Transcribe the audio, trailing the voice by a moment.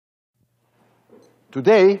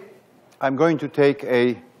Today, I'm going to take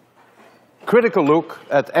a critical look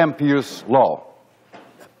at Ampere's law.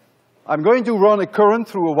 I'm going to run a current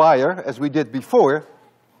through a wire, as we did before,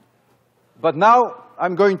 but now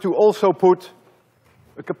I'm going to also put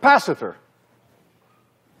a capacitor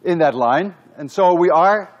in that line, and so we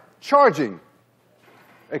are charging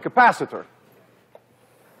a capacitor.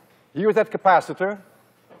 Here's that capacitor.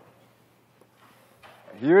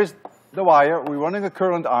 Here's the wire. We're running a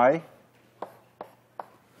current I.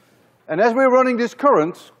 And as we're running this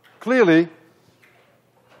current, clearly,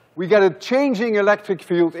 we get a changing electric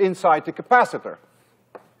field inside the capacitor.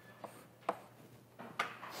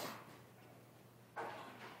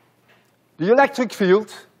 The electric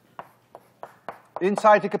field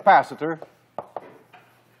inside the capacitor,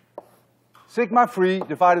 sigma free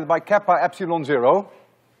divided by kappa epsilon 0,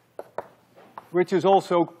 which is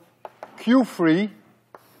also Q free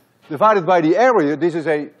divided by the area. This is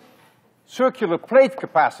a circular plate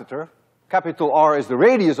capacitor. Capital R is the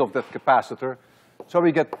radius of that capacitor. So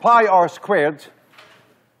we get pi r squared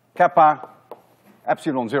kappa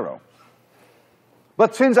epsilon 0.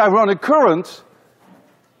 But since I run a current,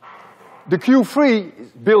 the Q free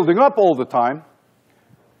is building up all the time.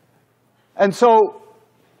 And so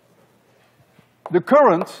the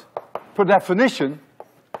current, per definition,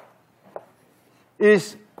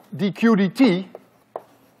 is dq dt.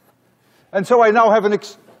 And so I now have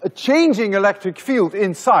a changing electric field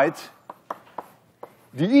inside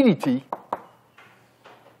the edt,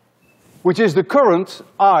 which is the current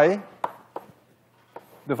I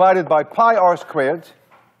divided by pi r squared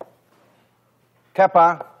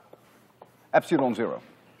kappa epsilon 0.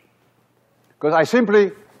 Because I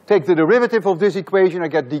simply take the derivative of this equation, I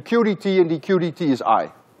get dq dt, and dq dt is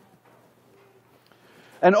I.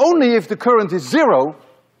 And only if the current is 0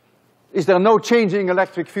 is there no changing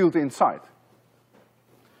electric field inside.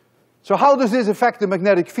 So how does this affect the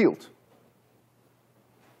magnetic field?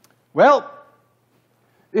 Well,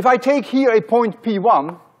 if I take here a point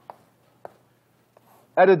P1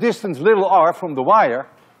 at a distance little r from the wire,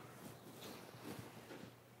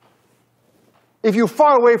 if you're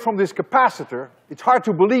far away from this capacitor, it's hard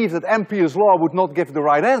to believe that Ampere's law would not give the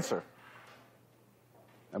right answer.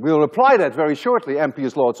 And we'll apply that very shortly,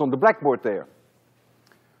 Ampere's law. It's on the blackboard there.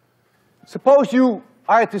 Suppose you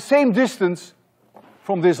are at the same distance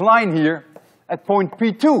from this line here at point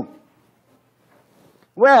P2.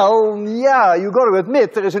 Well, yeah, you've got to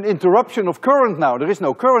admit there is an interruption of current now. There is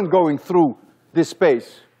no current going through this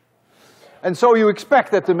space. And so you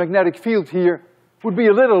expect that the magnetic field here would be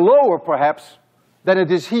a little lower, perhaps, than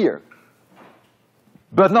it is here.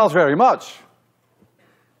 But not very much.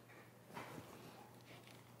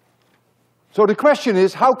 So the question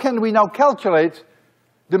is, how can we now calculate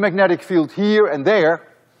the magnetic field here and there,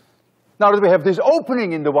 now that we have this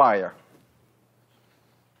opening in the wire?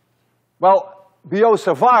 Well,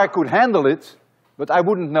 Biot-Savart could handle it, but I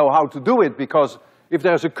wouldn't know how to do it, because if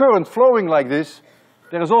there's a current flowing like this,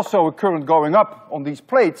 there is also a current going up on these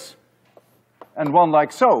plates, and one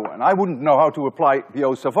like so, and I wouldn't know how to apply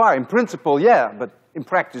Biot-Savart. In principle, yeah, but in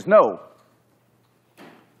practice, no.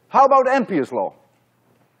 How about Ampere's law?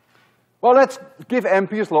 Well, let's give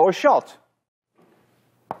Ampere's law a shot.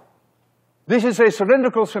 This is a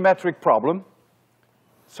cylindrical symmetric problem,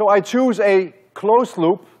 so I choose a closed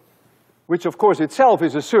loop, which of course itself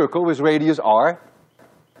is a circle with radius r,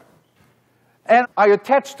 and I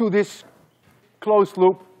attach to this closed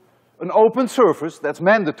loop an open surface, that's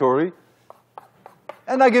mandatory,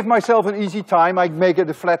 and I give myself an easy time, I make it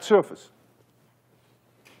a flat surface.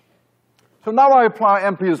 So now I apply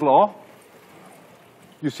Ampere's law.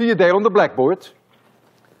 You see it there on the blackboard.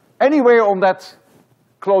 Anywhere on that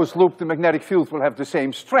closed loop, the magnetic field will have the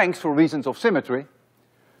same strength for reasons of symmetry.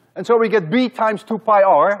 And so we get B times 2 pi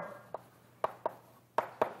r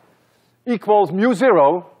equals mu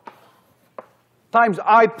 0 times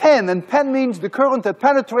I pen, and pen means the current that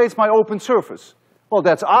penetrates my open surface. Well,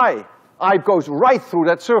 that's I. I goes right through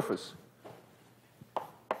that surface.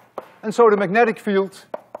 And so the magnetic field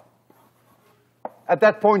at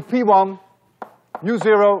that point P1, mu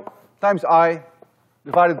 0 times I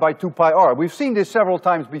divided by 2 pi r. We've seen this several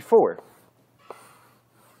times before.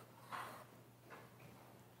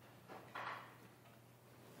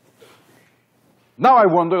 Now I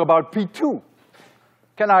wonder about P2.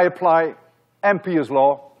 Can I apply Ampere's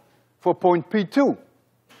law for point P2?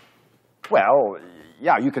 Well,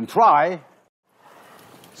 yeah, you can try.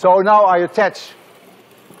 So now I attach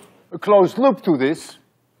a closed loop to this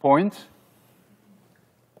point.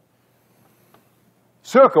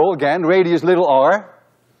 Circle, again, radius little r,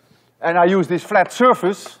 and I use this flat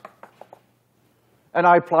surface, and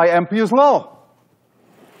I apply Ampere's law.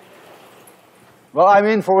 well, I'm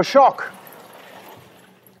in for a shock.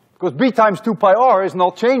 Because B times 2 pi r is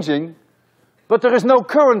not changing, but there is no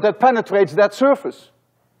current that penetrates that surface.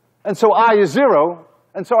 And so I is 0,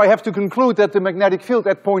 and so I have to conclude that the magnetic field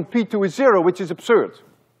at point P2 is 0, which is absurd.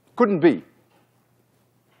 Couldn't be.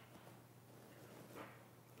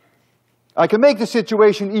 I can make the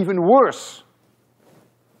situation even worse.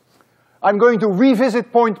 I'm going to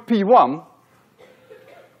revisit point P1,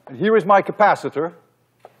 and here is my capacitor,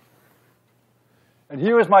 and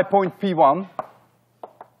here is my point P1.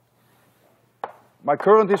 My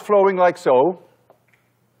current is flowing like so.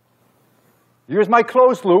 Here's my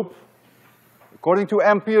closed loop. According to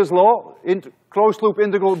Ampere's law, closed loop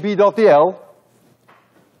integral B dot dl.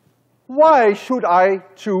 Why should I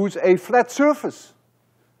choose a flat surface?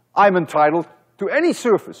 I'm entitled to any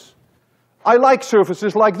surface. I like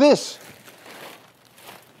surfaces like this.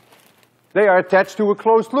 They are attached to a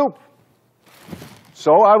closed loop.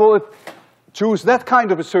 So I will choose that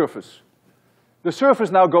kind of a surface. The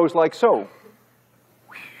surface now goes like so.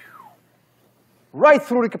 Right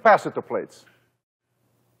through the capacitor plates.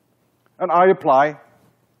 And I apply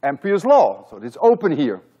Ampere's law. So it's open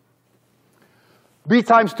here. B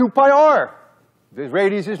times 2 pi r. This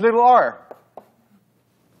radius is little r.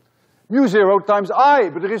 Mu 0 times I,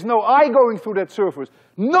 but there is no I going through that surface.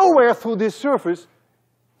 Nowhere through this surface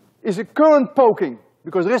is a current poking,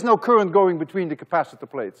 because there is no current going between the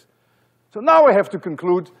capacitor plates. So now I have to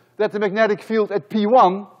conclude that the magnetic field at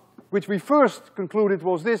P1, which we first concluded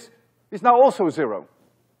was this, is now also 0.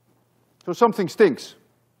 So something stinks.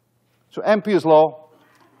 So Ampere's law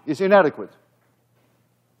is inadequate.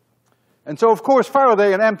 And so of course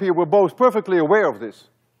Faraday and Ampere were both perfectly aware of this.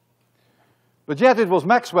 But yet it was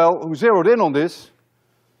Maxwell who zeroed in on this,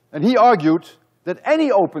 and he argued that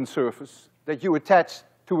any open surface that you attach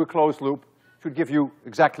to a closed loop should give you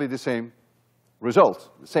exactly the same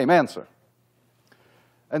result, the same answer.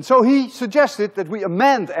 And so he suggested that we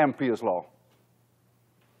amend Ampere's law.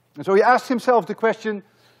 And so he asked himself the question,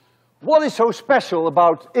 what is so special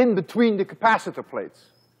about in between the capacitor plates?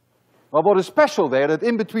 Well, what is special there, that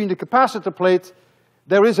in between the capacitor plates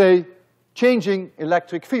there is a changing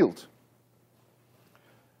electric field.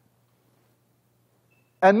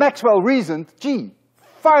 And Maxwell reasoned, gee,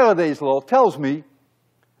 Faraday's law tells me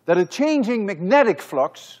that a changing magnetic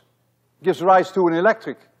flux gives rise to an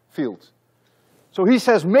electric field. So he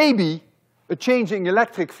says maybe a changing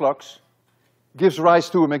electric flux gives rise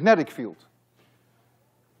to a magnetic field.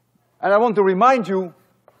 And I want to remind you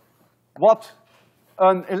what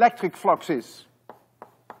an electric flux is.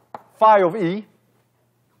 Phi of E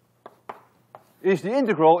is the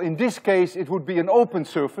integral. In this case, it would be an open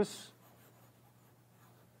surface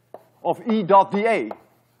of E dot dA.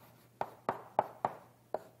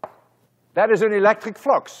 That is an electric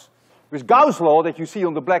flux. With Gauss' law that you see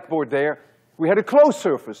on the blackboard there, we had a closed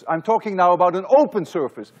surface. I'm talking now about an open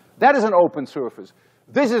surface. That is an open surface.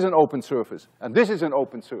 This is an open surface, and this is an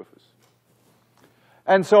open surface.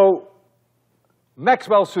 And so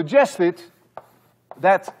Maxwell suggested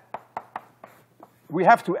that we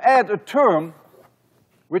have to add a term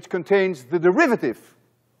which contains the derivative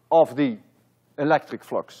of the electric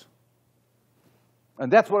flux.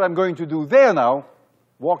 And that's what I'm going to do there now,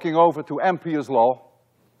 walking over to Ampere's law.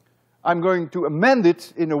 I'm going to amend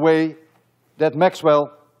it in a way that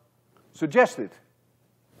Maxwell suggested.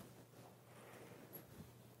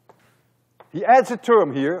 He adds a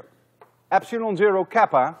term here, epsilon 0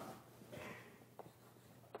 kappa,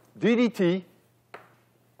 ddt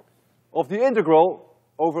of the integral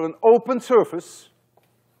over an open surface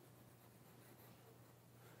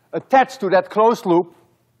attached to that closed loop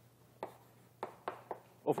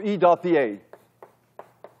of E dot dA.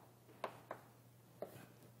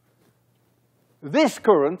 This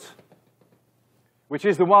current, which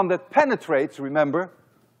is the one that penetrates, remember,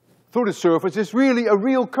 through the surface, is really a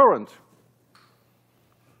real current.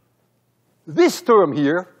 This term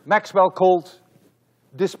here, Maxwell called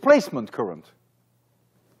displacement current.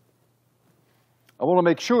 I want to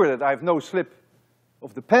make sure that I have no slip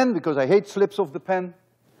of the pen, because I hate slips of the pen.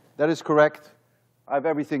 That is correct. I have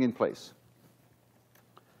everything in place.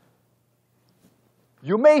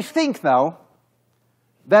 You may think now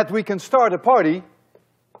that we can start a party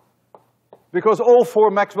because all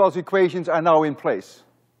four Maxwell's equations are now in place.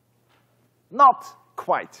 Not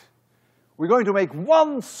quite. We're going to make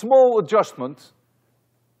one small adjustment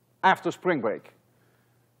after spring break.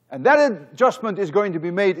 And that adjustment is going to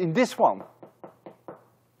be made in this one.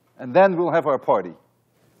 And then we'll have our party.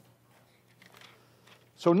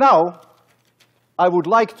 So now, I would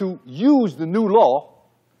like to use the new law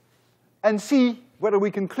and see whether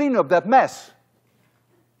we can clean up that mess.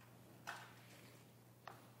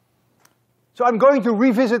 So I'm going to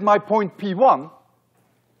revisit my point P1,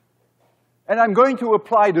 and I'm going to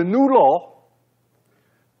apply the new law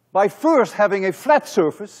by first having a flat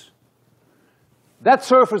surface, that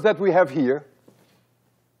surface that we have here,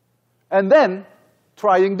 and then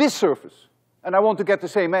trying this surface. And I want to get the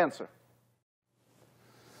same answer.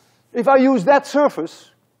 If I use that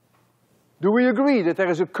surface, do we agree that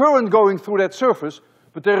there is a current going through that surface,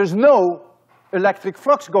 but there is no electric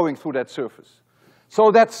flux going through that surface? So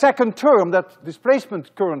that second term, that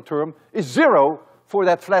displacement current term, is zero for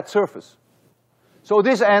that flat surface. So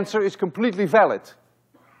this answer is completely valid.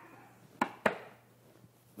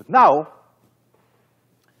 But now,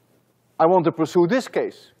 I want to pursue this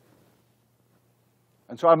case.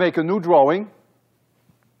 And so I make a new drawing.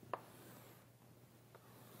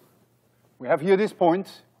 We have here this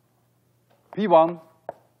point, P1.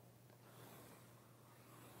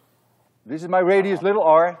 This is my radius, little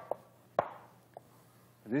r.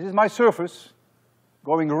 This is my surface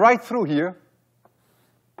going right through here.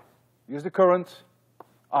 Here's the current,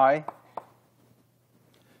 I.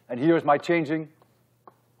 And here is my changing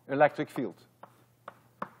electric field.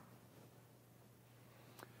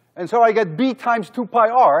 And so I get B times 2 pi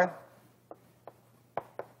r,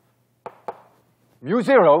 mu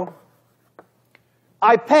 0.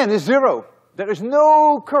 I pen is 0. There is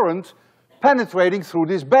no current penetrating through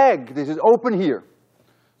this bag. This is open here.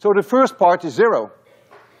 So the first part is 0.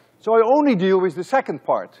 So I only deal with the second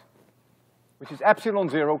part, which is epsilon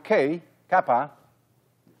 0 k, kappa,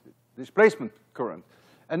 displacement current.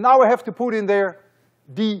 And now I have to put in there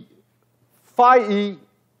d phi e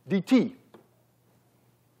dt.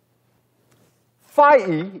 Phi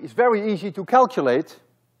e is very easy to calculate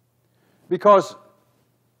because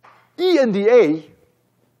E and dA,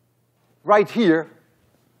 right here,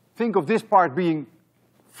 think of this part being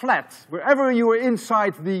flat. Wherever you are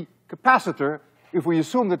inside the capacitor, if we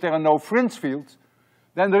assume that there are no fringe fields,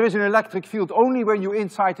 then there is an electric field only when you're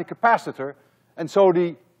inside the capacitor, and so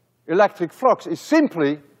the electric flux is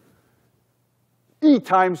simply E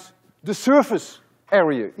times the surface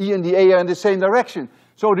area. E and dA are in the same direction.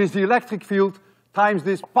 So it is the electric field times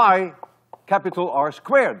this pi capital R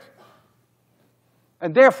squared.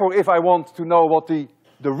 And therefore, if I want to know what the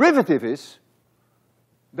derivative is,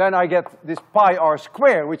 then I get this pi R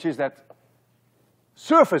squared, which is that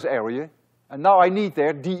surface area, and now I need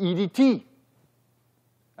there dE dt.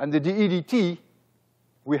 And the dE dt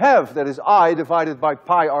we have, that is I divided by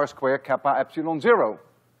pi R squared kappa epsilon 0.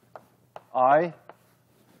 I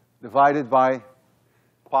divided by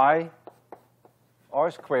pi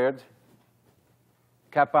R squared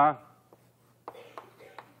kappa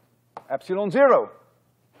epsilon 0.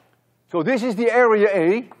 So this is the area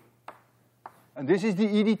A, and this is the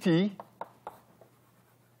EDT,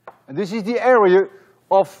 and this is the area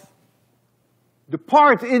of the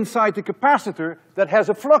part inside the capacitor that has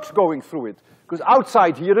a flux going through it. Because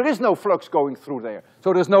outside here, there is no flux going through there.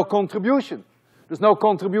 So there's no contribution. There's no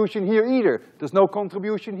contribution here either. There's no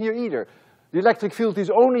contribution here either. The electric field is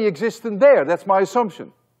only existent there. That's my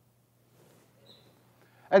assumption.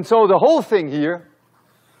 And so the whole thing here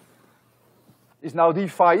is now d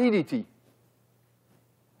phi e dt.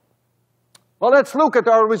 Well, let's look at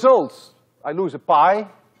our results. I lose a pi.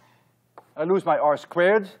 I lose my R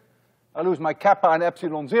squared. I lose my kappa and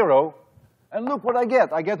epsilon 0. And look what I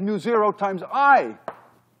get. I get mu 0 times I.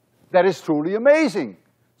 That is truly amazing.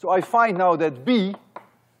 So I find now that B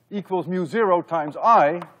equals mu 0 times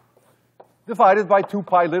I divided by 2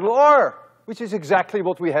 pi little r, which is exactly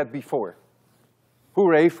what we had before.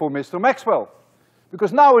 Hooray for Mr. Maxwell.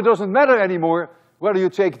 Because now it doesn't matter anymore whether you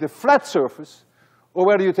take the flat surface or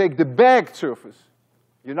whether you take the bagged surface.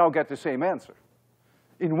 You now get the same answer.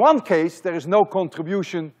 In one case, there is no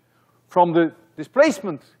contribution from the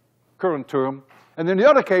displacement current term, and in the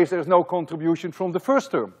other case, there is no contribution from the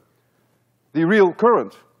first term, the real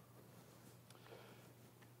current.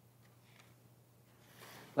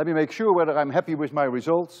 Let me make sure whether I'm happy with my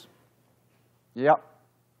results. Yeah,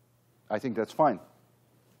 I think that's fine.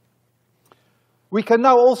 We can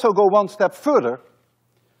now also go one step further,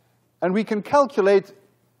 and we can calculate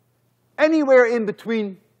anywhere in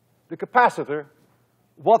between the capacitor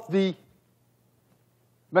what the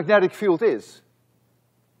magnetic field is.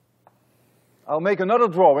 I'll make another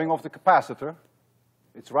drawing of the capacitor.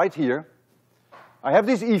 It's right here. I have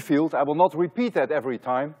this E field. I will not repeat that every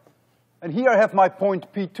time. And here I have my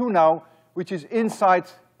point P2 now, which is inside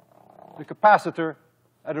the capacitor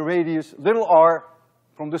at a radius little r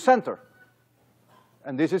from the center.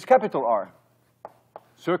 And this is capital R,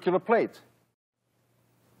 circular plate.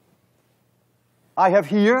 I have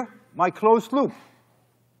here my closed loop.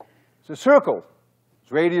 It's a circle.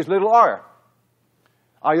 Its radius little r.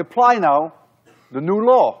 I apply now the new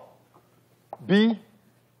law. B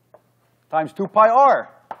times 2 pi r.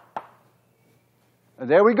 And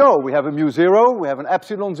there we go. We have a mu 0, we have an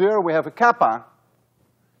epsilon 0, we have a kappa.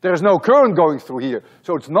 There's no current going through here,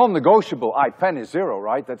 so it's non-negotiable. I pen is 0,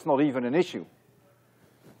 right? That's not even an issue.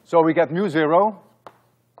 So we get mu 0,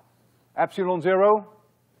 epsilon 0,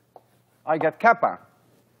 I get kappa.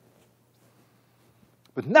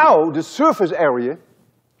 But now the surface area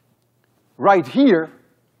right here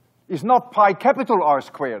is not pi capital R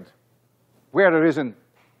squared, where there is a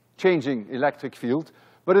changing electric field,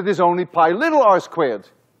 but it is only pi little r squared.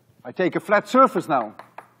 I take a flat surface now.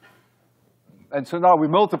 And so now we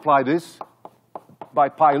multiply this by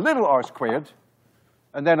pi little r squared,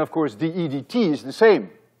 and then of course dE dt is the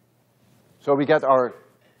same. So we get our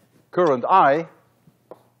current I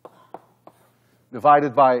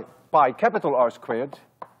divided by pi capital R squared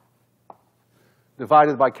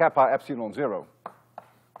divided by kappa epsilon 0.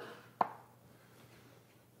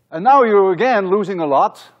 And now you're again losing a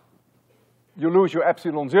lot. You lose your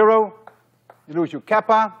epsilon 0, you lose your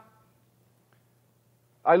kappa,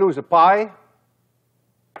 I lose a pi.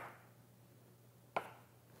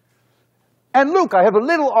 And look, I have a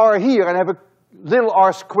little r here and I have a little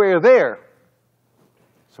r square there.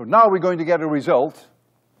 So now we're going to get a result,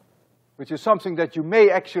 which is something that you may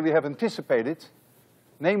actually have anticipated,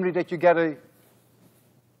 namely that you get a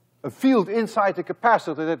field inside the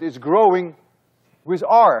capacitor that is growing with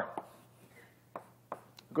R.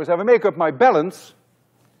 Because if I make up my balance,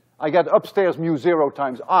 I get upstairs mu 0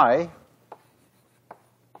 times I,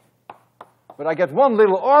 but I get one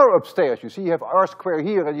little r upstairs. You see, you have r square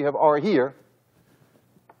here and you have r here.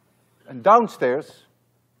 And downstairs,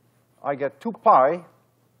 I get 2 pi,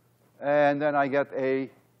 and then I get a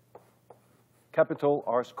capital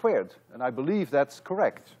R squared. And I believe that's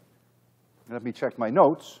correct. Let me check my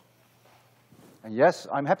notes. And yes,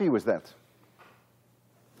 I'm happy with that.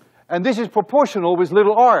 And this is proportional with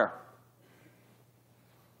little r.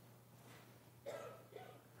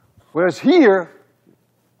 Whereas here,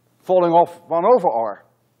 falling off 1 over r.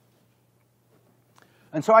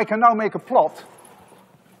 And so I can now make a plot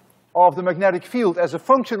of the magnetic field as a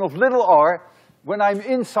function of little r when I'm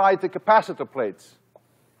inside the capacitor plates.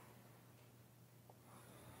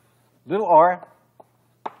 Little r,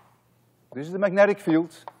 this is the magnetic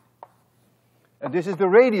field, and this is the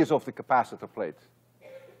radius of the capacitor plate.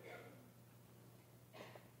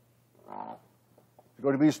 It's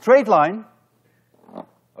going to be a straight line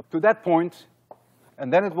up to that point,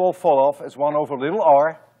 and then it will fall off as 1 over little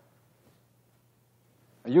r.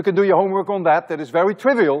 And you can do your homework on that. That is very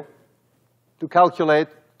trivial to calculate,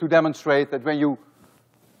 to demonstrate that when you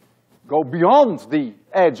go beyond the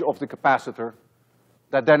edge of the capacitor,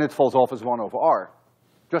 that then it falls off as 1 over r.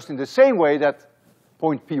 Just in the same way that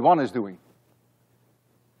point P1 is doing.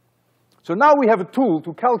 So now we have a tool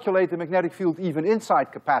to calculate the magnetic field even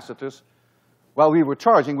inside capacitors while we were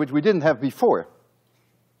charging, which we didn't have before.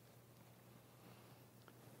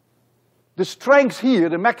 The strength here,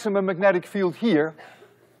 the maximum magnetic field here,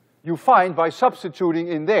 you find by substituting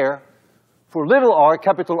in there for little r,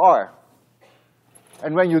 capital R.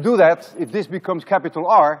 And when you do that, if this becomes capital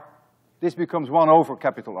R, this becomes 1 over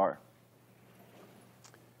capital R.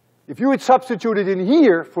 If you had substituted in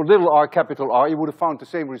here for little r, capital R, you would have found the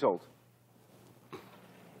same result.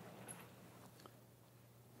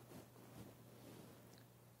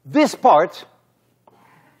 This part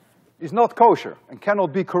is not kosher and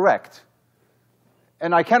cannot be correct.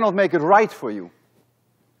 And I cannot make it right for you.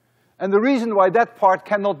 And the reason why that part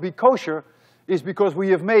cannot be kosher is because we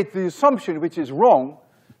have made the assumption, which is wrong,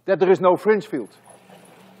 that there is no fringe field.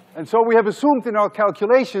 And so we have assumed in our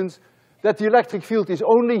calculations that the electric field is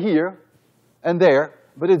only here and there,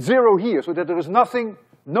 but it's 0 here, so that there is nothing,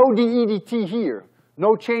 no dE dt here,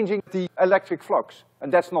 no changing the electric flux,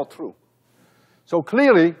 and that's not true. So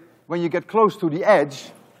clearly, when you get close to the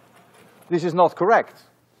edge, this is not correct.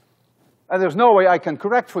 And there's no way I can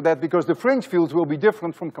correct for that because the fringe fields will be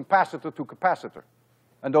different from capacitor to capacitor.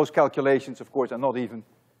 And those calculations, of course, are not even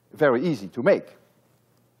very easy to make.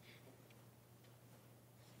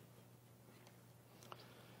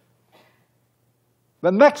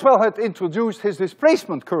 When Maxwell had introduced his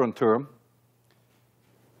displacement current term,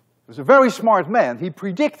 he was a very smart man. He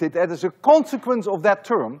predicted that as a consequence of that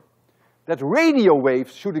term, that radio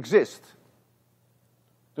waves should exist.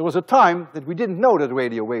 There was a time that we didn't know that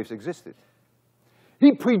radio waves existed.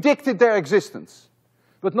 He predicted their existence.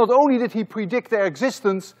 But not only did he predict their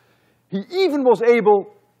existence, he even was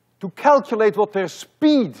able to calculate what their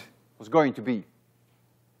speed was going to be.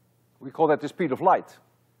 We call that the speed of light.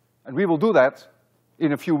 And we will do that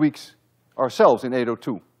in a few weeks ourselves in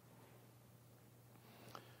 802.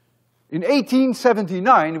 In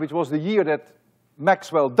 1879, which was the year that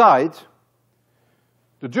Maxwell died,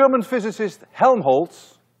 the German physicist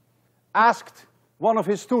Helmholtz asked one of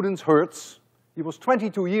his students, Hertz, he was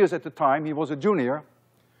 22 years at the time, he was a junior,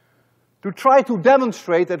 to try to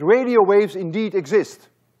demonstrate that radio waves indeed exist.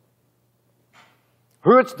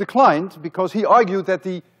 Hertz declined because he argued that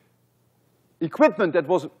the equipment that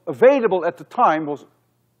was available at the time was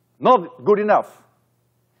not good enough.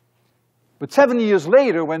 But 7 years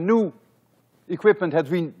later, when new equipment had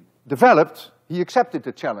been developed, he accepted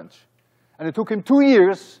the challenge. And it took him 2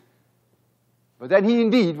 years, but then he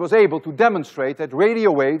indeed was able to demonstrate that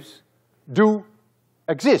radio waves do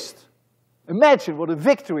exist. Imagine what a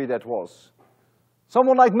victory that was.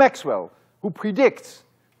 Someone like Maxwell, who predicts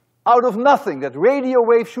out of nothing that radio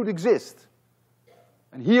waves should exist.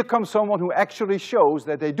 And here comes someone who actually shows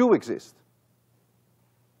that they do exist.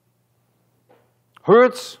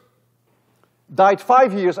 Hertz died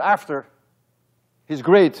 5 years after his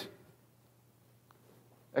great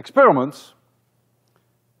experiments.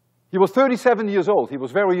 He was 37 years old, he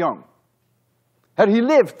was very young. Had he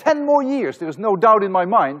lived 10 more years, there is no doubt in my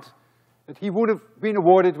mind that he would have been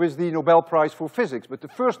awarded with the Nobel Prize for Physics. But the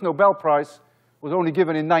first Nobel Prize was only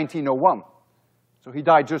given in 1901. So he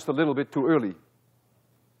died just a little bit too early.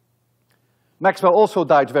 Maxwell also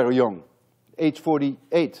died very young, age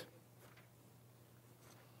 48.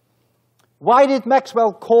 Why did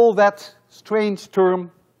Maxwell call that strange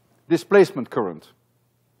term displacement current?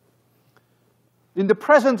 In the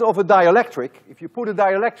presence of a dielectric, if you put a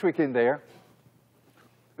dielectric in there,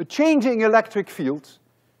 a changing electric field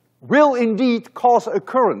will indeed cause a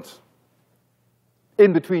current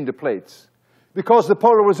in between the plates, because the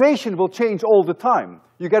polarization will change all the time.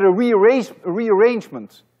 You get a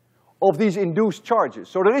rearrangement of these induced charges.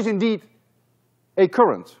 So there is indeed a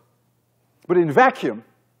current. But in vacuum,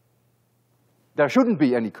 there shouldn't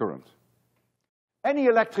be any current. Any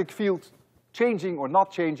electric field changing or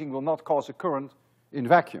not changing will not cause a current in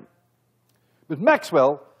vacuum. But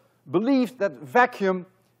Maxwell believed that vacuum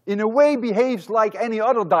in a way behaves like any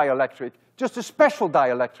other dielectric, just a special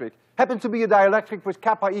dielectric. Happened to be a dielectric with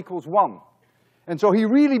kappa equals 1. And so he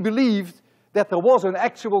really believed that there was an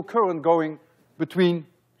actual current going between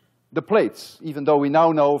the plates, even though we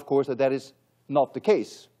now know, of course, that that is not the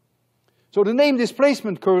case. So the name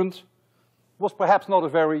displacement current was perhaps not a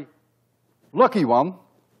very lucky one,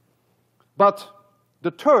 but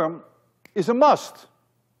the term is a must.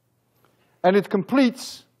 And it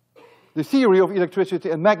completes the theory of electricity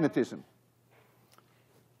and magnetism.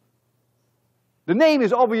 The name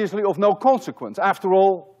is obviously of no consequence. After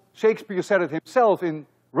all, Shakespeare said it himself in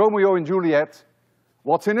Romeo and Juliet,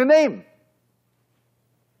 what's in a name?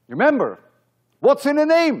 Remember, what's in a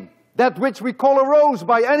name? That which we call a rose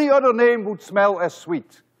by any other name would smell as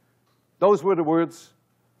sweet. Those were the words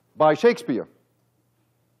by Shakespeare.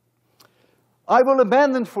 I will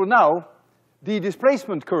abandon for now the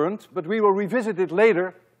displacement current, but we will revisit it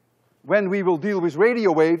later when we will deal with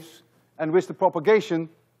radio waves and with the propagation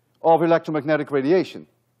of electromagnetic radiation.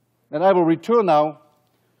 And I will return now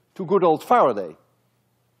to good old Faraday.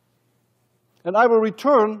 And I will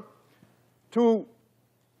return to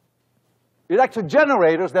electric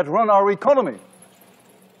generators that run our economy.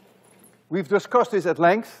 We've discussed this at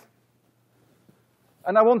length,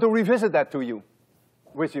 and I want to revisit that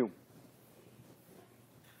with you.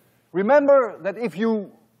 Remember that if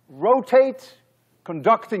you rotate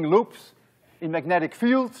conducting loops in magnetic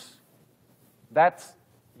fields, that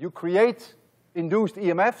you create induced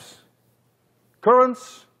EMFs,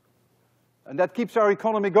 currents, and that keeps our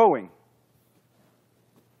economy going.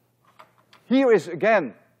 Here is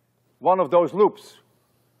again one of those loops.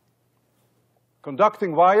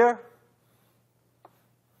 Conducting wire,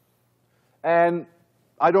 and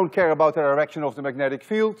I don't care about the direction of the magnetic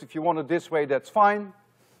field. If you want it this way, that's fine.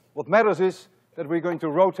 What matters is that we're going to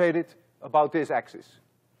rotate it about this axis.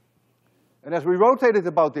 And as we rotate it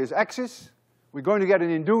about this axis, we're going to get an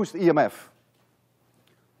induced EMF.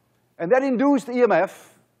 And that induced EMF,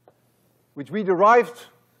 which we derived,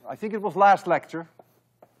 I think it was last lecture,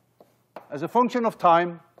 as a function of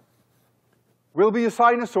time, will be a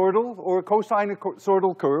sinusoidal or a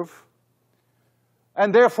cosinusoidal curve,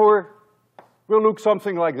 and therefore will look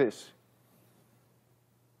something like this.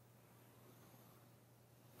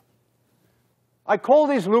 I call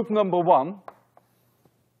this loop number 1,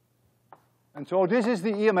 and so this is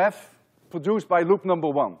the EMF produced by loop number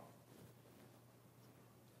 1.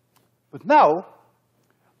 But now,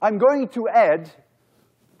 I'm going to add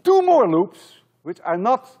 2 more loops, which are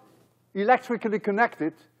not electrically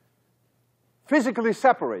connected, physically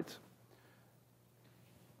separate.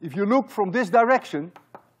 If you look from this direction,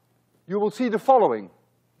 you will see the following.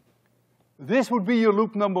 this would be your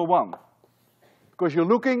loop number 1. Because you're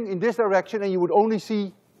looking in this direction and you would only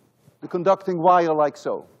see the conducting wire like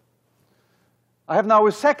so. I have now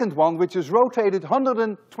a second one which is rotated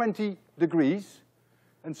 120 degrees.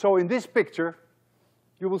 And so in this picture,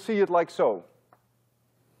 you will see it like so.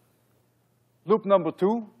 Loop number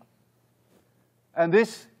 2. And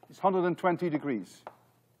this is 120 degrees.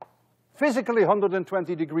 Physically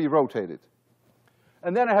 120 degree rotated.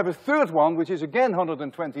 And then I have a third one which is again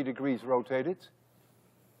 120 degrees rotated,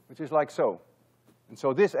 which is like so. And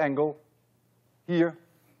so this angle here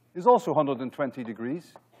is also 120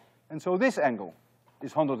 degrees. And so this angle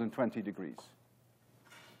is 120 degrees.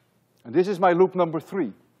 And this is my loop number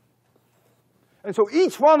 3. And so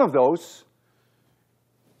each one of those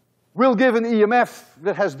will give an EMF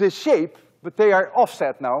that has this shape, but they are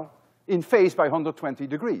offset now in phase by 120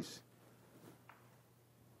 degrees.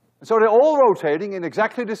 And so they're all rotating in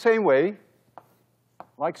exactly the same way,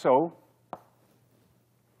 like so.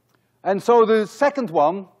 And so the second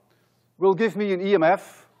one will give me an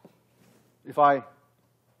EMF, if I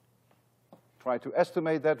try to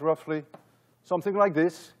estimate that roughly, something like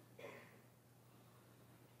this.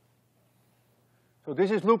 So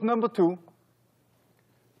this is loop number 2.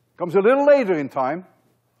 Comes a little later in time.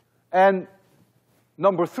 And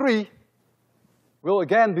number 3 will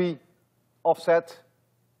again be offset.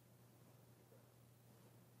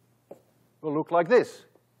 Will look like this.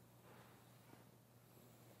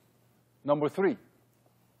 Number 3.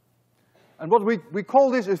 And what we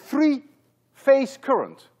call this a 3-phase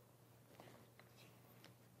current.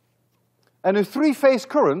 And a 3-phase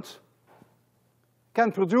current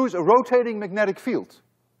can produce a rotating magnetic field.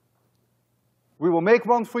 We will make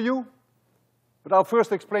one for you, but I'll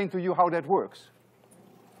first explain to you how that works.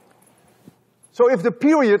 So if the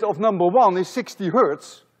period of number 1 is 60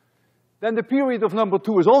 Hertz, then the period of number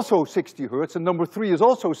 2 is also 60 Hertz, and number 3 is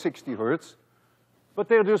also 60 Hertz, but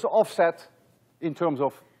they're just offset in terms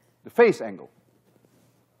of the phase angle.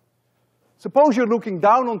 Suppose you're looking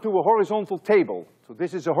down onto a horizontal table. So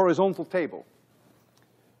this is a horizontal table.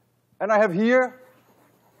 And I have here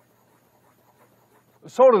a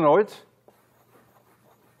solenoid.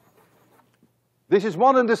 This is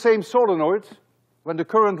one and the same solenoid. When the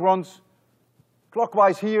current runs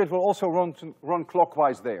clockwise here, it will also run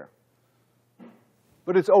clockwise there.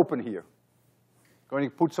 But it's open here. Going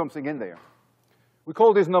to put something in there. We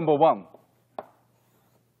call this number 1.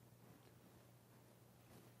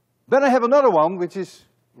 Then I have another one which is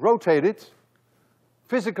rotated,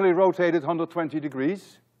 physically rotated 120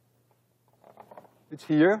 degrees. It's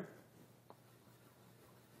here.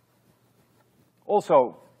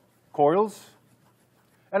 Also coils.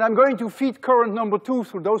 And I'm going to feed current number 2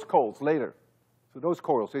 through those coils later. Through those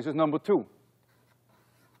coils. This is number 2.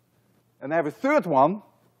 And I have a third one,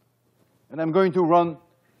 and I'm going to run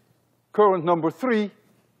current number 3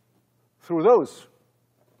 through those.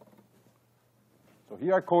 So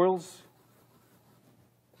here are coils.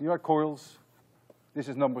 Here are coils. This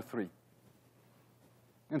is number 3.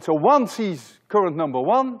 And so 1 sees current number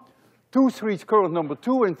 1, 2 sees current number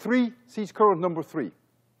 2, and 3 sees current number 3.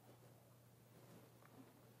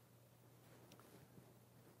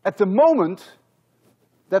 At the moment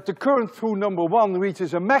that the current through number 1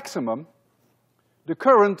 reaches a maximum, the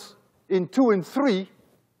current in 2 and 3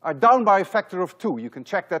 are down by a factor of 2. You can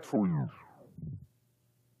check that for you.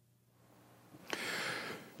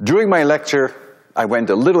 During my lecture, I went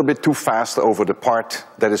a little bit too fast over the part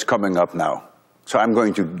that is coming up now. So I'm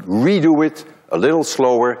going to redo it a little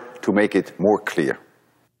slower to make it more clear.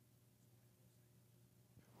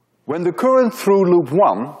 When the current through loop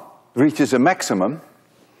 1 reaches a maximum,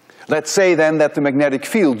 let's say then that the magnetic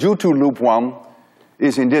field due to loop 1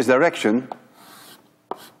 is in this direction.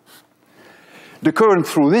 The current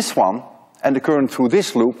through this one and the current through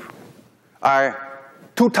this loop are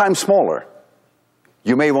 2 times smaller.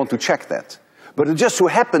 You may want to check that. But it just so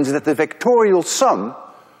happens that the vectorial sum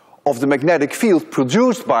of the magnetic field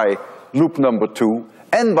produced by loop number 2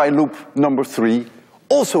 and by loop number 3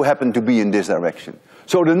 also happen to be in this direction.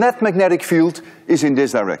 So the net magnetic field is in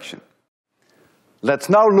this direction. Let's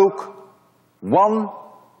now look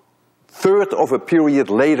 1/3 of a period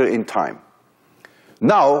later in time.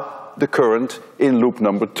 Now the current in loop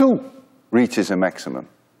number 2 reaches a maximum.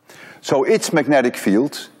 So its magnetic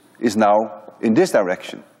field is now in this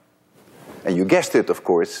direction. And you guessed it, of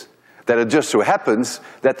course, that it just so happens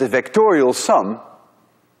that the vectorial sum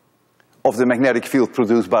of the magnetic field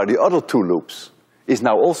produced by the other 2 loops is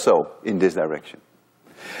now also in this direction.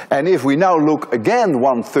 And if we now look again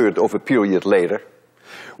 1/3 of a period later,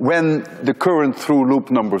 when the current through loop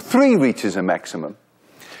number 3 reaches a maximum,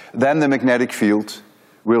 then the magnetic field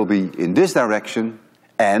will be in this direction,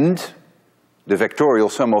 and the vectorial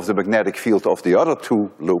sum of the magnetic field of the other two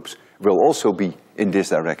loops will also be in this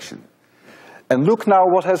direction. And look now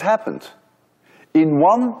what has happened. In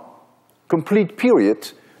one complete period,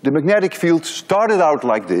 the magnetic field started out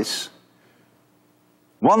like this.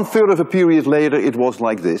 1/3 of a period later, it was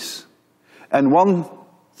like this. And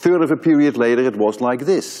 1/3 of a period later, it was like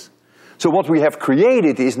this. So what we have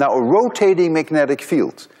created is now a rotating magnetic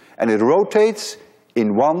field. And it rotates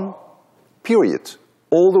in one period,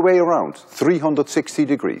 all the way around, 360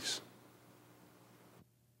 degrees.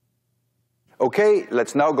 Okay,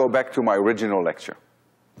 let's now go back to my original lecture.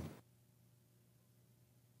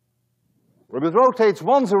 Well, it rotates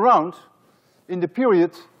once around in the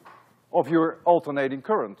period of your alternating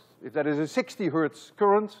current. If that is a 60 Hertz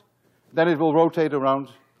current, then it will rotate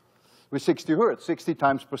around with 60 Hertz, 60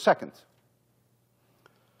 times per second.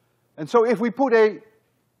 And so if we put a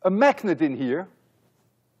magnet in here,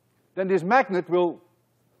 then this magnet will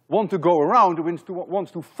want to go around,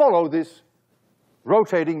 wants to follow this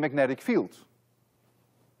rotating magnetic field.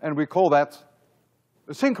 And we call that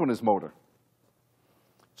a synchronous motor.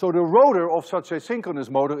 So the rotor of such a synchronous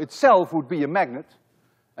motor itself would be a magnet,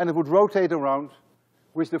 and it would rotate around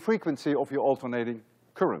with the frequency of your alternating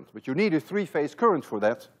current. But you need a three-phase current for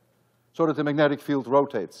that, so that the magnetic field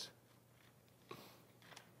rotates.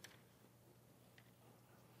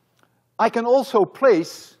 I can also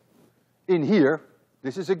place in here,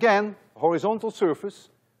 this is again a horizontal surface.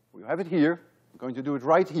 We have it here. I'm going to do it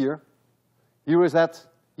right here. Here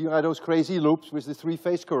are those crazy loops with the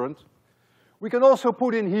three-phase current. We can also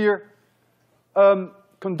put in here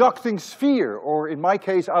conducting sphere, or in my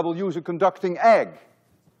case, I will use a conducting egg.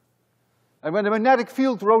 And when the magnetic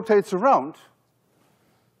field rotates around,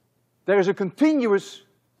 there is a continuous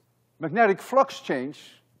magnetic flux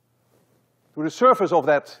change to the surface of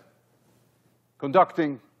that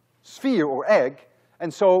conducting sphere or egg,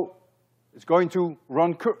 and so it's going to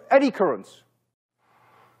run eddy currents.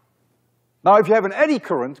 Now, if you have an eddy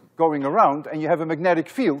current going around and you have a magnetic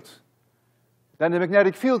field, then the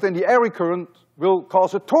magnetic field and the eddy current will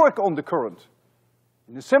cause a torque on the current.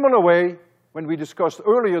 In a similar way, when we discussed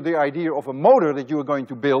earlier the idea of a motor that you were going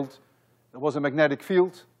to build, there was a magnetic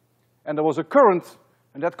field and there was a current,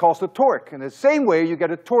 and that caused a torque. In the same way, you get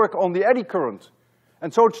a torque on the eddy current.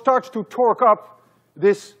 And so it starts to torque up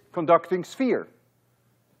this conducting sphere.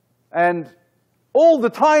 And all the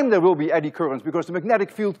time there will be eddy currents because the magnetic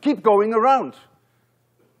field keeps going around.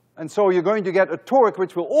 And so you're going to get a torque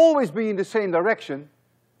which will always be in the same direction,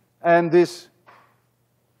 and this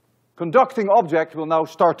conducting object will now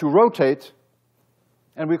start to rotate,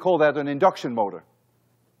 and we call that an induction motor.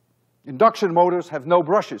 Induction motors have no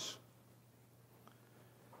brushes.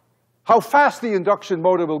 How fast the induction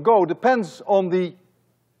motor will go depends on the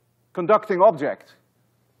conducting object.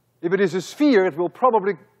 If it is a sphere, it will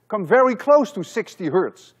probably come very close to 60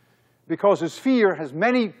 Hertz, because a sphere has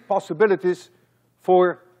many possibilities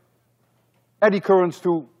for eddy currents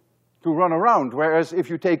to run around. Whereas if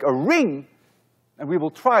you take a ring, and we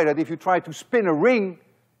will try that, if you try to spin a ring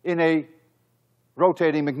in a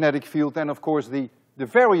rotating magnetic field, then of course the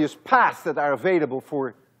various paths that are available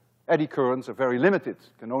for eddy currents are very limited,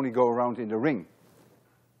 can only go around in the ring.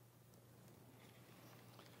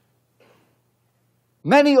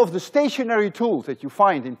 Many of the stationary tools that you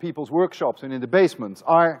find in people's workshops and in the basements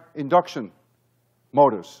are induction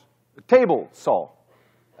motors. A table saw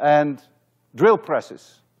and drill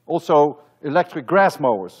presses, also electric grass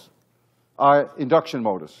mowers, are induction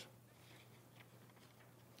motors.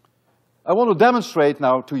 I want to demonstrate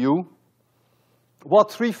now to you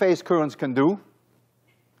what three-phase currents can do.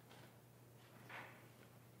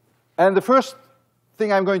 And the first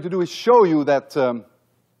thing I'm going to do is show you that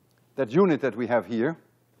that unit that we have here,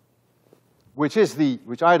 which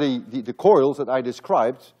are the coils that I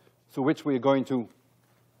described, through which we are going to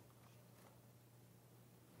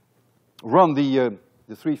run the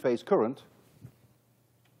three-phase current.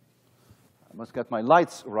 I must get my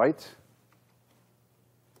lights right.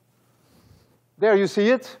 There you see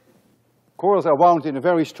it. Coils are wound in a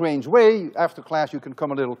very strange way. After class you can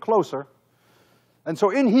come a little closer. And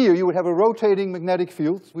so in here you would have a rotating magnetic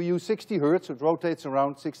field. We use 60 Hertz, it rotates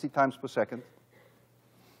around 60 times per second.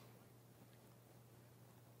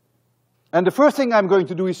 And the first thing I'm going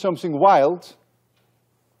to do is something wild,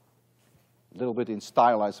 a little bit in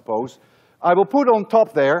style, I suppose. I will put on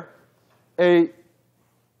top there a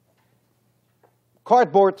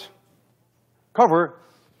cardboard cover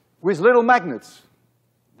with little magnets.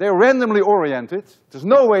 They're randomly oriented. There's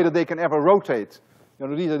no way that they can ever rotate. You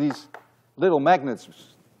know, these are these little magnets,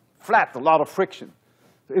 flat, a lot of friction.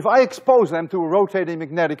 If I expose them to a rotating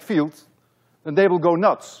magnetic field, then they will go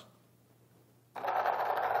nuts.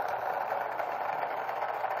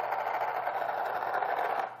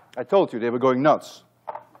 I told you they were going nuts.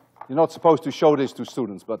 You're not supposed to show this to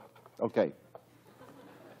students, but okay.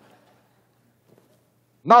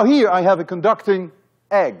 Now here I have a conducting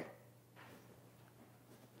egg.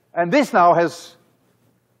 And this now has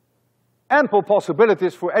ample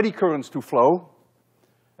possibilities for eddy currents to flow.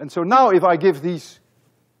 And so now if I give these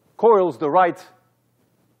coils the right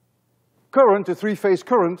current, the three-phase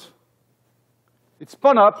current, it's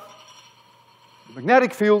spun up, the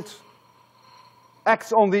magnetic field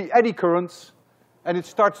acts on the eddy currents, and it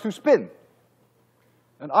starts to spin.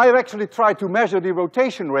 And I've actually tried to measure the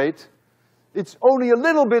rotation rate. It's only a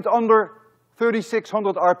little bit under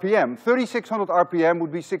 3,600 RPM. 3,600 RPM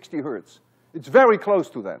would be 60 Hertz. It's very close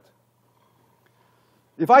to that.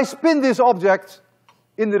 If I spin this object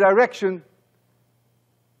in the direction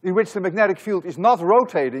in which the magnetic field is not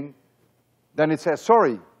rotating, then it says,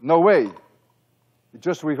 sorry, no way. It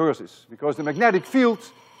just reverses, because the magnetic field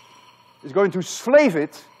is going to slave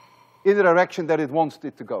it in the direction that it wants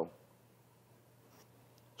it to go.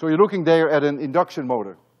 So you're looking there at an induction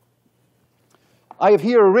motor. I have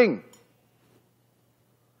here a ring.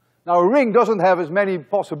 Now a ring doesn't have as many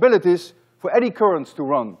possibilities for eddy currents to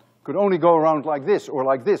run. Could only go around like this or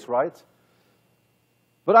like this, right?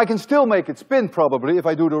 But I can still make it spin probably if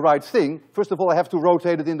I do the right thing. First of all, I have to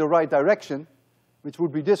rotate it in the right direction, which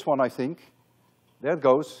would be this one, I think. There it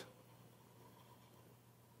goes.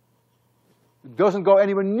 It doesn't go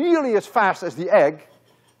anywhere nearly as fast as the egg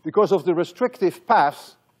because of the restrictive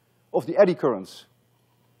paths of the eddy currents.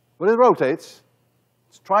 But it rotates.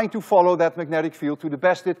 It's trying to follow that magnetic field to the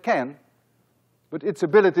best it can, but its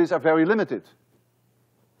abilities are very limited.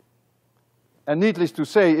 And needless to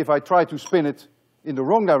say, if I try to spin it in the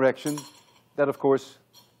wrong direction, then of course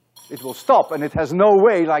it will stop, and it has no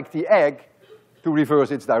way, like the egg, to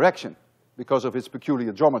reverse its direction because of its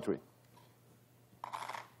peculiar geometry.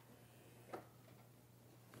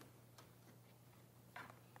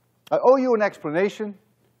 I owe you an explanation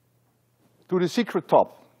to the secret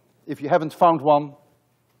top, if you haven't found one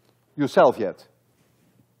yourself yet.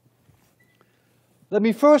 Let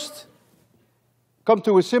me first come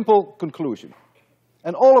to a simple conclusion.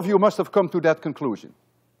 And all of you must have come to that conclusion.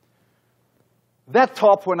 That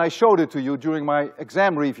top, when I showed it to you during my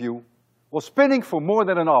exam review, was spinning for more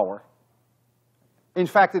than an hour. In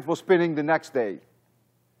fact, it was spinning the next day.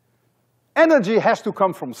 Energy has to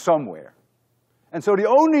come from somewhere. And so the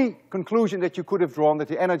only conclusion that you could have drawn, that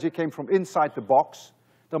the energy came from inside the box,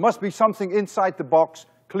 there must be something inside the box.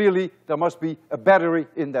 Clearly, there must be a battery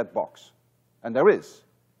in that box. And there is.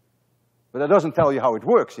 But that doesn't tell you how it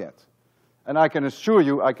works yet. And I can assure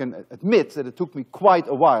you, I can admit that it took me quite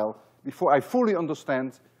a while before I fully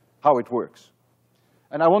understand how it works.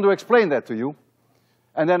 And I want to explain that to you,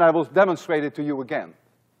 and then I will demonstrate it to you again.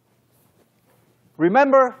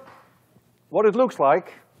 Remember what it looks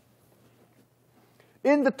like.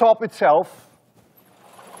 In the top itself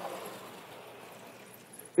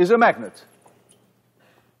is a magnet.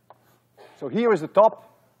 So here is the top.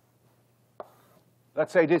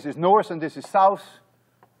 Let's say this is north and this is south,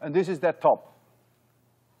 and this is that top.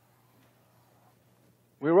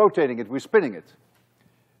 We're rotating it, we're spinning it.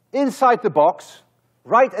 Inside the box,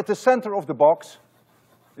 right at the center of the box,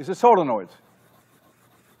 is a solenoid.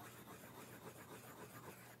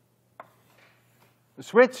 A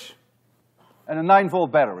switch and a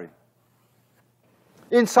 9-volt battery.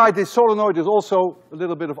 Inside this solenoid is also a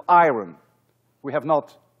little bit of iron. We have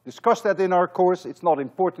not discussed that in our course. It's not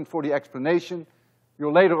important for the explanation.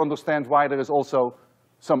 You'll later understand why there is also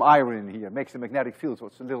some iron in here. It makes the magnetic field so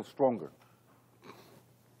it's a little stronger.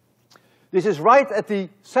 This is right at the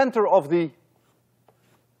center of the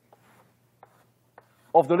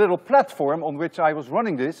little platform on which I was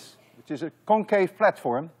running this, which is a concave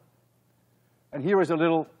platform. And here is a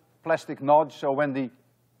little plastic notch, so when the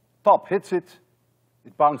top hits it,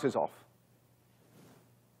 it bounces off.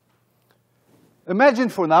 Imagine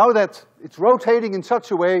for now that it's rotating in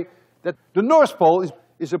such a way that the North Pole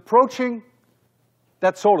is approaching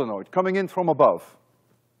that solenoid, coming in from above.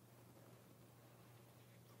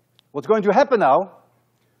 What's going to happen now,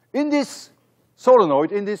 in this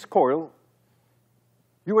solenoid, in this coil,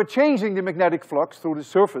 you are changing the magnetic flux through the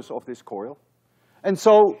surface of this coil, and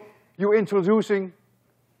so you're introducing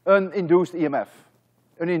an induced EMF,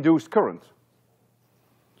 an induced current.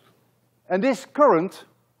 And this current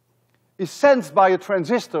is sensed by a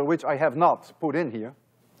transistor, which I have not put in here,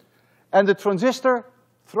 and the transistor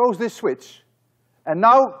throws this switch, and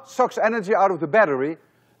now sucks energy out of the battery,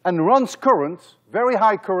 and runs current, very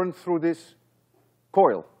high current, through this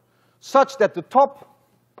coil, such that the top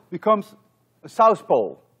becomes a south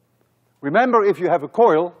pole. Remember, if you have a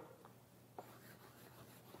coil,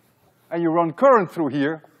 and you run current through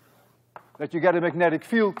here, that you get a magnetic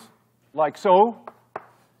field like so.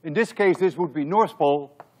 In this case, this would be north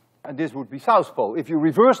pole, and this would be south pole. If you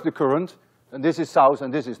reverse the current, then this is south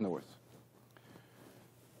and this is north.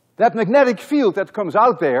 That magnetic field that comes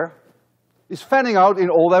out there is fanning out in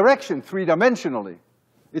all directions, three-dimensionally.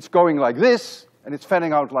 It's going like this, and it's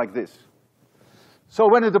fanning out like this. So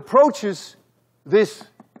when it approaches this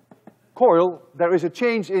coil, there is a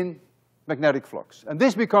change in magnetic flux, and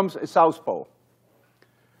this becomes a south pole.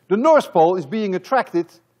 The north pole is being attracted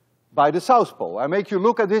by the south pole. I make you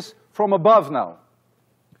look at this from above now.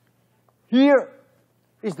 Here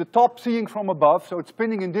is the top seeing from above, so it's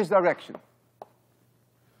spinning in this direction.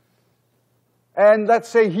 And let's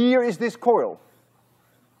say here is this coil.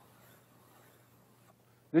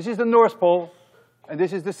 This is the north pole, and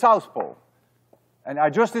this is the south pole. And I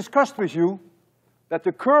just discussed with you that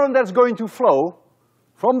the current that's going to flow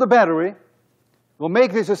from the battery will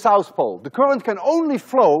make this a south pole. The current can only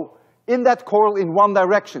flow in that coil in one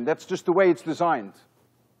direction. That's just the way it's designed.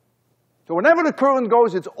 So whenever the current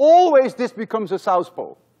goes, it's always this becomes a south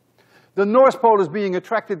pole. The north pole is being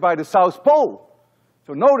attracted by the south pole.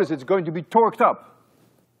 So notice it's going to be torqued up.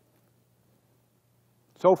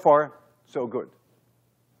 So far, so good.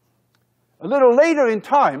 A little later in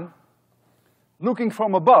time, looking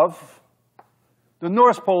from above, the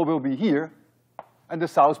north pole will be here, and the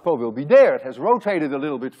south pole will be there. It has rotated a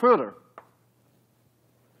little bit further.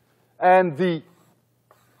 And the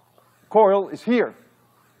coil is here.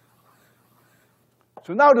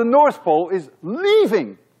 So now the north pole is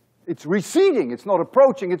leaving. It's receding. It's not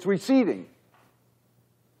approaching, it's receding.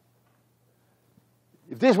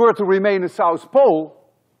 If this were to remain a south pole,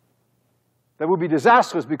 that would be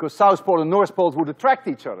disastrous because south pole and north poles would attract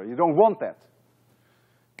each other. You don't want that.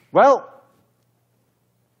 Well,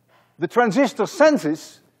 the transistor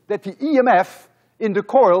senses that the EMF in the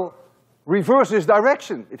coil reverses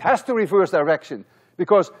direction. It has to reverse direction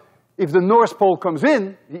because if the north pole comes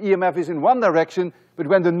in, the EMF is in one direction, but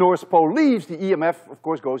when the north pole leaves, the EMF, of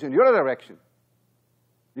course, goes in the other direction.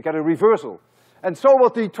 You get a reversal. And so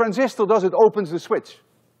what the transistor does, it opens the switch.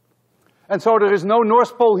 And so there is no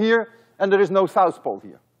north pole here, and there is no south pole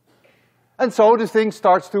here. And so the thing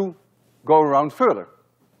starts to go around further.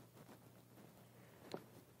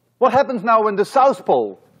 What happens now when the south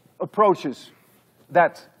pole approaches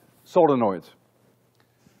that solenoid?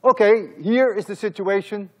 Okay, here is the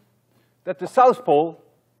situation that the south pole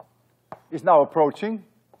is now approaching.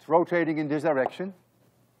 It's rotating in this direction.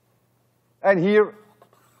 And here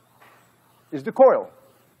is the coil.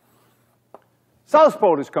 South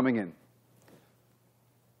pole is coming in.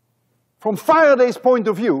 From Faraday's point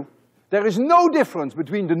of view, there is no difference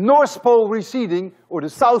between the north pole receding or the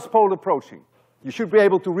south pole approaching. You should be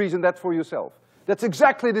able to reason that for yourself. That's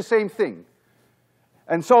exactly the same thing.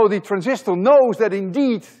 And so the transistor knows that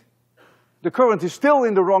indeed the current is still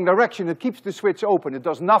in the wrong direction. It keeps the switch open. It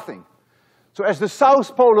does nothing. So as the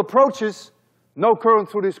south pole approaches, no current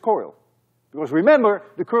through this coil. Because remember,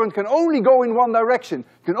 the current can only go in one direction.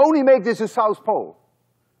 It can only make this a south pole.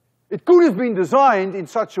 It could have been designed in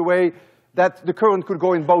such a way that the current could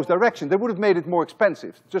go in both directions. They would have made it more expensive.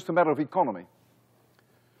 It's just a matter of economy.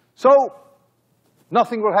 So,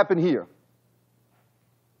 nothing will happen here.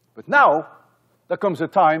 But now, there comes a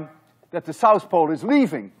time that the south pole is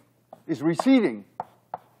leaving, is receding.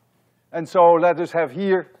 And so let us have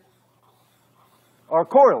here our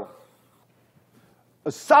coil.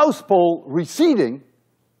 A south pole receding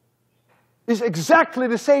is exactly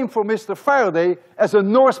the same for Mr. Faraday as a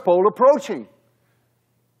north pole approaching.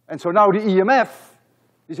 And so now the EMF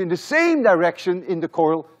is in the same direction in the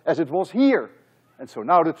coil as it was here. And so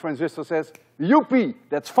now the transistor says, "Youppi,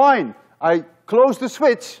 that's fine. I close the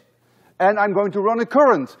switch and I'm going to run a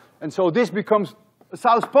current." And so this becomes a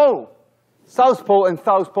south pole. South pole and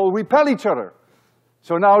south pole repel each other.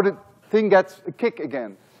 So now the thing gets a kick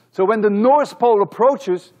again. So when the north pole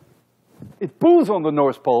approaches, it pulls on the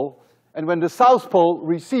north pole, and when the south pole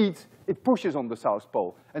recedes, it pushes on the south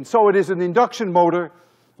pole. And so it is an induction motor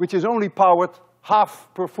which is only powered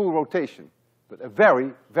half per full rotation, but a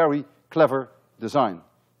very, very clever design.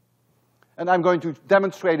 And I'm going to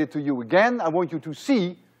demonstrate it to you again. I want you to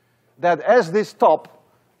see that as this top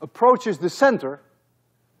approaches the center,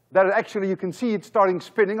 that actually you can see it starting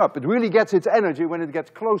spinning up. It really gets its energy when it gets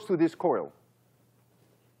close to this coil.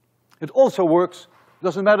 It also works,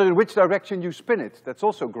 doesn't matter in which direction you spin it. That's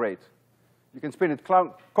also great. You can spin it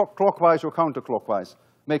clockwise or counterclockwise.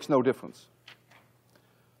 Makes no difference.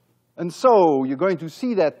 And so you're going to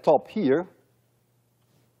see that top here.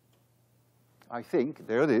 I think,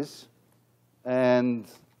 there it is. And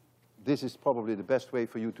this is probably the best way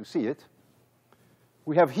for you to see it.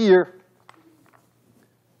 We have here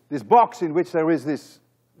this box in which there is this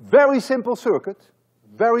very simple circuit,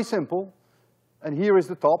 very simple, and here is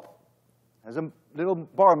the top, has a little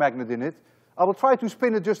bar magnet in it. I will try to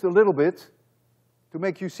spin it just a little bit to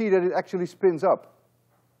make you see that it actually spins up.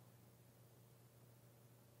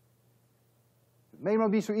 It may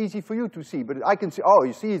not be so easy for you to see, but I can see, oh,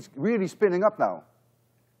 you see it's really spinning up now.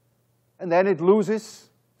 And then it loses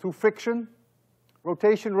through friction,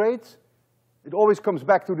 rotation rate. It always comes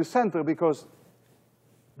back to the center because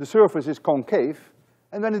the surface is concave.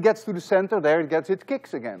 And when it gets to the center, there it gets its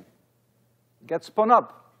kicks again. It gets spun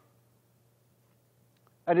up.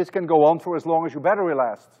 And this can go on for as long as your battery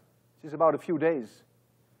lasts, which is about a few days.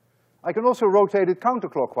 I can also rotate it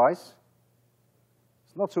counterclockwise.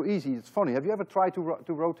 It's not so easy, it's funny. Have you ever tried to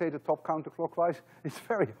rotate the top counterclockwise? It's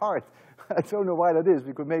very hard. I don't know why that is,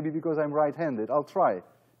 maybe because I'm right-handed. I'll try.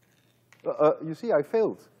 You see, I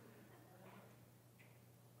failed.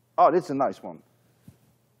 Oh, this is a nice one.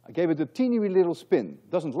 I gave it a teeny wee little spin.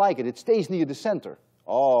 Doesn't like it, it stays near the center.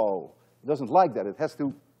 Oh, it doesn't like that, it has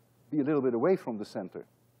to be a little bit away from the center.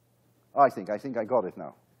 I think I got it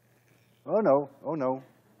now. Oh no,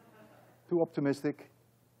 too optimistic.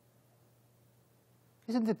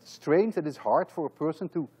 Isn't it strange that it's hard for a person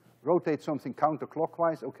to rotate something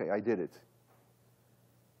counterclockwise? Okay, I did it.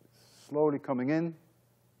 It's slowly coming in,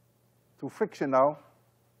 through friction now.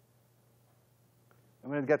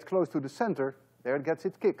 And when it gets close to the center, there it gets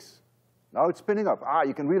its kicks. Now it's spinning up. Ah,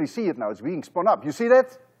 you can really see it now, it's being spun up. You see that?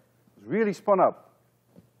 It's really spun up.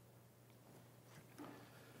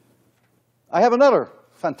 I have another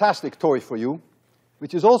fantastic toy for you,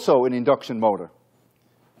 which is also an induction motor.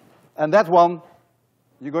 And that one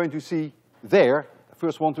you're going to see there. I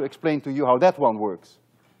first want to explain to you how that one works.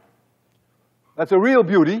 That's a real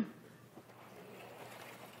beauty.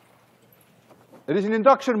 It is an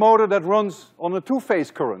induction motor that runs on a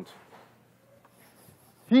two-phase current.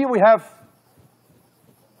 Here we have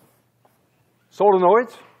solenoid.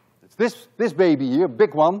 It's this baby here,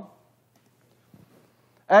 big one.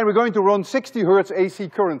 And we're going to run 60 Hertz AC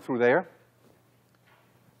current through there.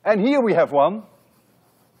 And here we have one,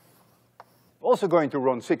 also going to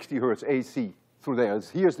run 60 Hertz AC through there.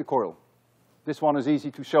 Here's the coil. This one is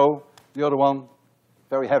easy to show, the other one,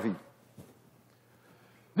 very heavy.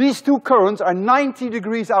 These two currents are 90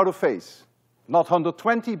 degrees out of phase. Not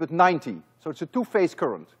 120, but 90. So it's a two-phase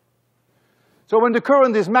current. So when the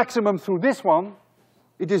current is maximum through this one,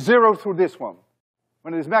 it is zero through this one.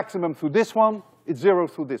 When it is maximum through this one, it's zero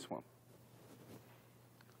through this one.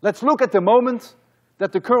 Let's look at the moment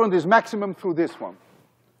that the current is maximum through this one.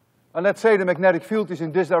 And let's say the magnetic field is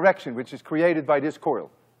in this direction, which is created by this coil.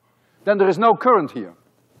 Then there is no current here.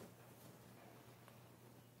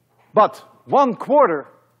 But 1/4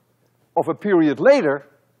 of a period later,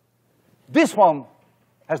 this one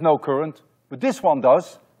has no current, but this one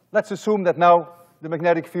does. Let's assume that now the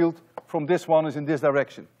magnetic field from this one is in this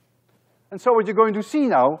direction. And so what you're going to see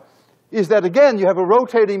now is that again you have a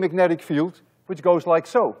rotating magnetic field which goes like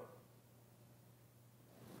so.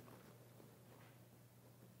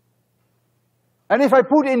 And if I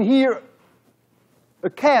put in here a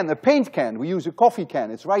can, a paint can, we use a coffee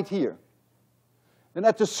can, it's right here. Then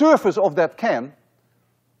at the surface of that can,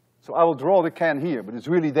 so I will draw the can here, but it's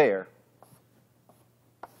really there.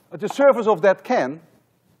 At the surface of that can,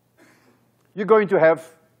 you're going to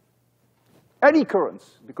have eddy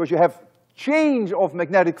currents, because you have change of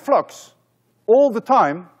magnetic flux all the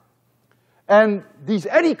time, and these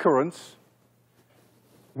eddy currents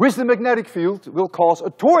with the magnetic field will cause a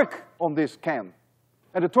torque on this can.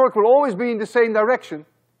 And the torque will always be in the same direction,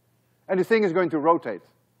 and the thing is going to rotate.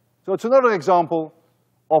 So it's another example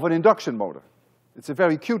of an induction motor. It's a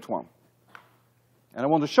very cute one. And I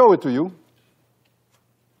want to show it to you.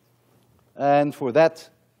 And for that,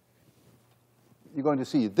 you're going to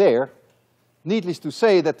see it there. Needless to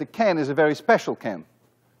say that the can is a very special can.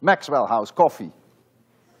 Maxwell House coffee.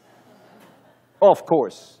 Of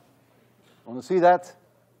course. Want to see that?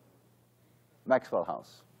 Maxwell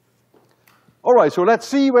House. All right, so let's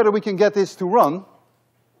see whether we can get this to run.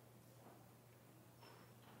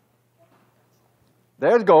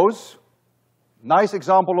 There it goes. Nice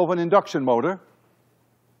example of an induction motor.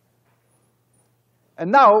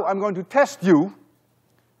 And now I'm going to test you.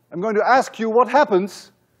 I'm going to ask you what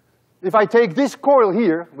happens if I take this coil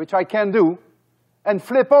here, which I can do, and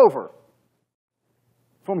flip over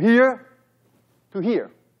from here to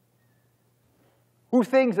here. Who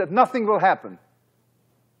thinks that nothing will happen?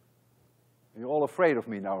 You're all afraid of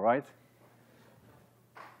me now, right?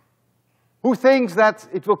 Who thinks that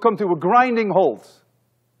it will come to a grinding halt?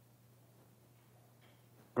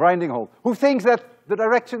 Grinding halt. Who thinks that the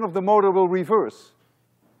direction of the motor will reverse?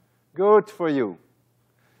 Good for you.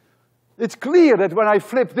 It's clear that when I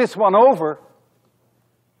flip this one over,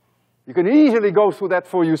 you can easily go through that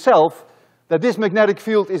for yourself, that this magnetic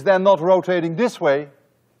field is then not rotating this way,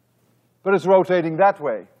 but it's rotating that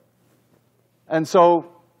way. And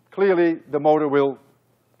so, clearly, the motor will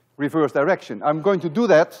reverse direction. I'm going to do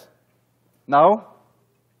that now.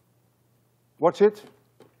 Watch it.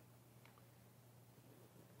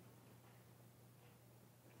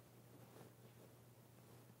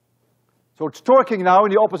 So it's torquing now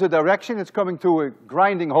in the opposite direction. It's coming to a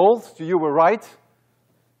grinding halt. So you were right.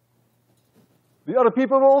 The other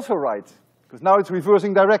people were also right, because now it's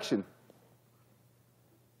reversing direction.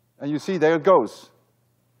 And you see, there it goes.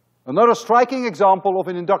 Another striking example of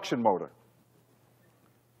an induction motor.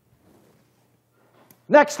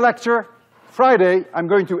 Next lecture, Friday, I'm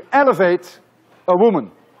going to elevate a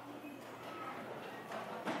woman.